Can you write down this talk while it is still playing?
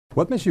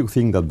What makes you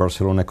think that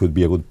Barcelona could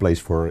be a good place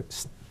for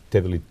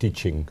steadily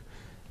teaching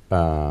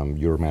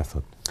your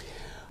method?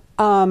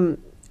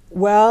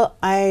 Well,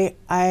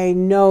 I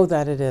know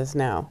that it is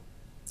now.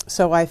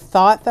 So I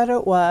thought that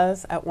it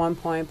was at one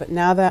point, but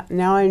now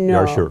I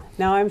know. You're sure?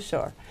 Now I'm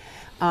sure.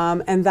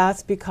 And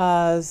that's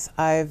because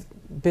I've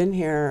been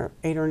here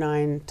 8 or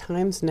 9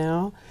 times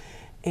now,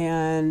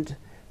 and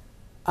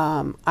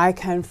I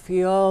can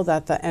feel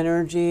that the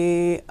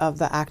energy of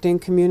the acting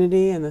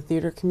community and the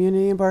theater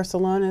community in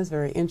Barcelona is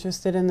very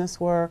interested in this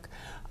work.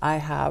 I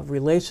have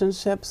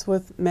relationships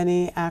with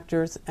many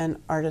actors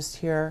and artists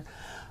here,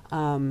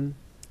 and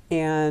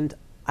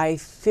I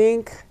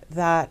think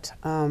that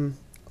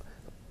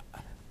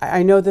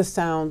I know this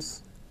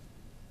sounds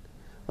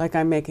like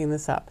I'm making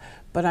this up,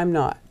 but I'm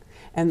not.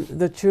 And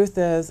the truth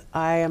is,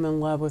 I am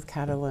in love with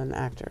Catalan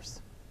actors.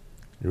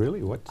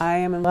 Really? What? I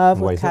am in love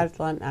Why with is that?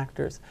 Catalan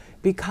actors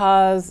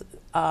because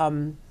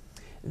they're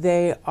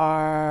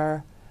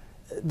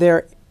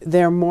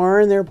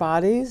more in their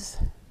bodies.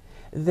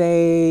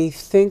 They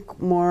think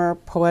more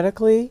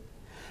poetically,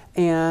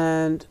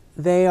 and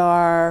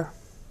I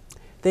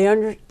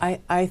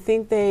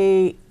think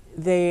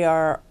they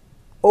are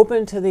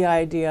open to the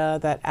idea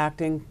that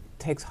acting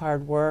takes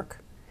hard work,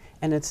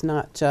 and it's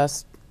not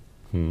just,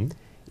 you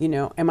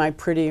know, am I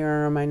pretty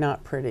or am I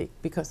not pretty?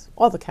 Because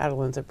all the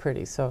Catalans are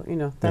pretty, so, you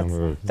know,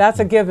 that's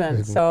a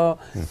given. So,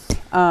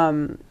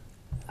 and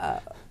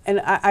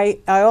I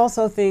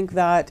also think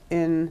that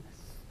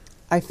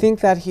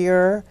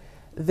here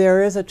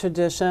there is a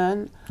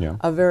tradition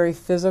of very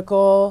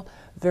physical,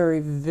 very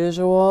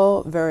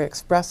visual, very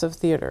expressive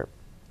theater.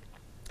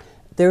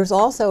 There's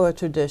also a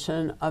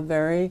tradition of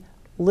very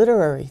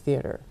literary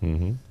theater.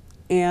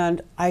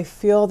 And I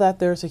feel that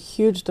there's a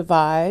huge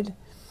divide,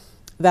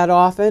 that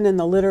often in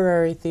the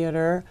literary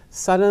theater,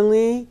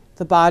 suddenly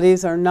the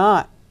bodies are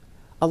not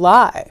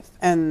alive,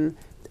 and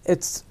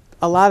it's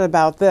a lot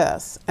about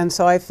this. And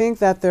so I think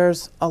that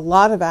there's a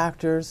lot of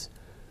actors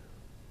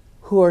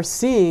who are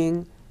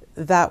seeing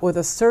that with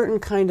a certain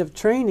kind of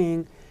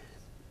training,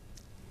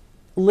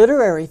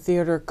 literary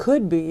theater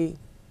could be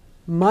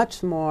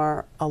much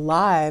more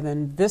alive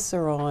and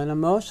visceral and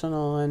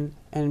emotional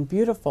and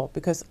beautiful,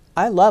 because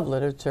I love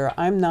literature.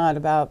 I'm not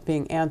about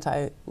being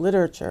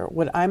anti-literature.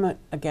 What I'm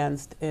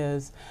against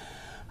is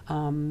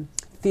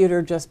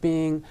theater just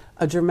being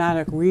a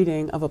dramatic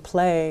reading of a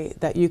play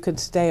that you could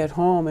stay at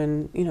home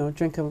and, you know,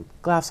 drink a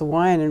glass of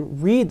wine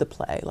and read the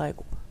play. Like,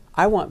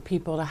 I want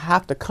people to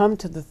have to come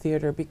to the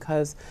theater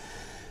because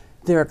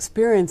they're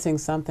experiencing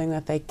something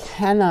that they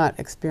cannot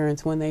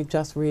experience when they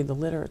just read the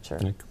literature.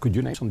 Could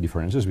you name some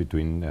differences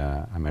between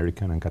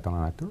American and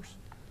Catalan actors?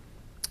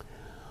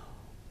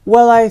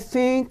 Well, I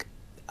think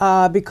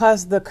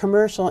because the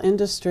commercial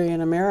industry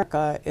in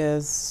America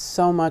is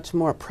so much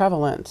more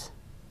prevalent,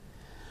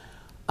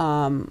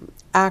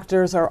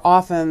 actors are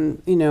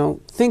often, you know,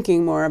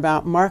 thinking more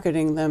about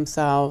marketing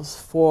themselves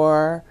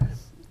for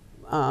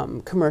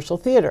commercial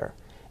theater.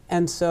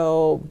 And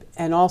so,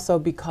 and also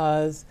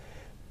because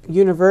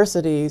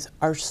universities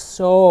are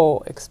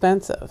so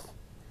expensive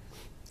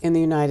in the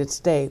United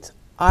States,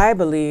 I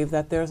believe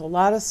that there's a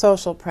lot of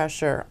social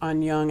pressure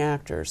on young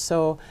actors.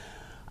 So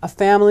a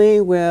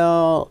family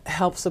will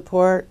help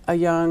support a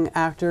young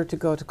actor to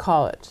go to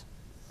college,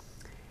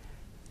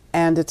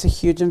 and it's a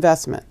huge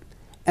investment.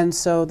 And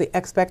so the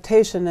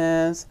expectation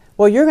is,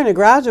 well, you're going to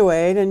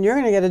graduate and you're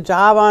going to get a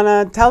job on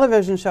a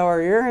television show,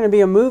 or you're going to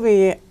be a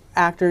movie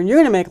actor and you're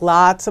going to make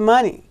lots of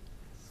money.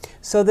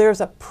 So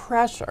there's a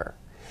pressure.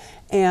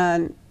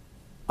 And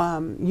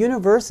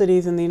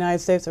universities in the United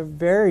States are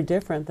very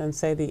different than,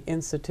 say, the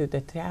Institut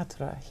de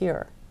Teatre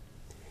here.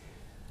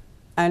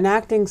 An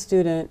acting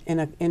student in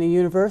a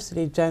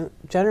university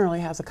generally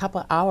has a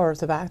couple of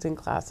hours of acting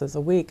classes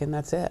a week, and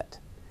that's it.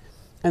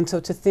 And so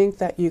to think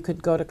that you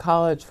could go to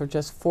college for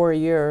just 4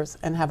 years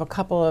and have a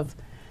couple of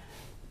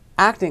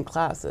acting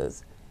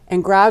classes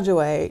and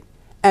graduate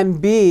and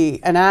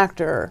be an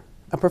actor,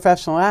 a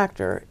professional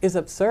actor, is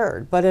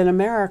absurd. But in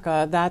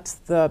America, that's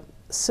the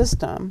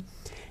system.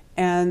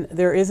 And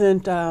there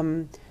isn't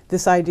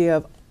this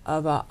idea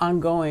of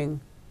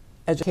ongoing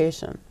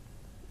education.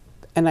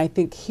 And I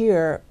think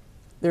here,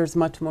 there's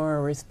much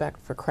more respect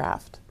for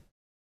craft.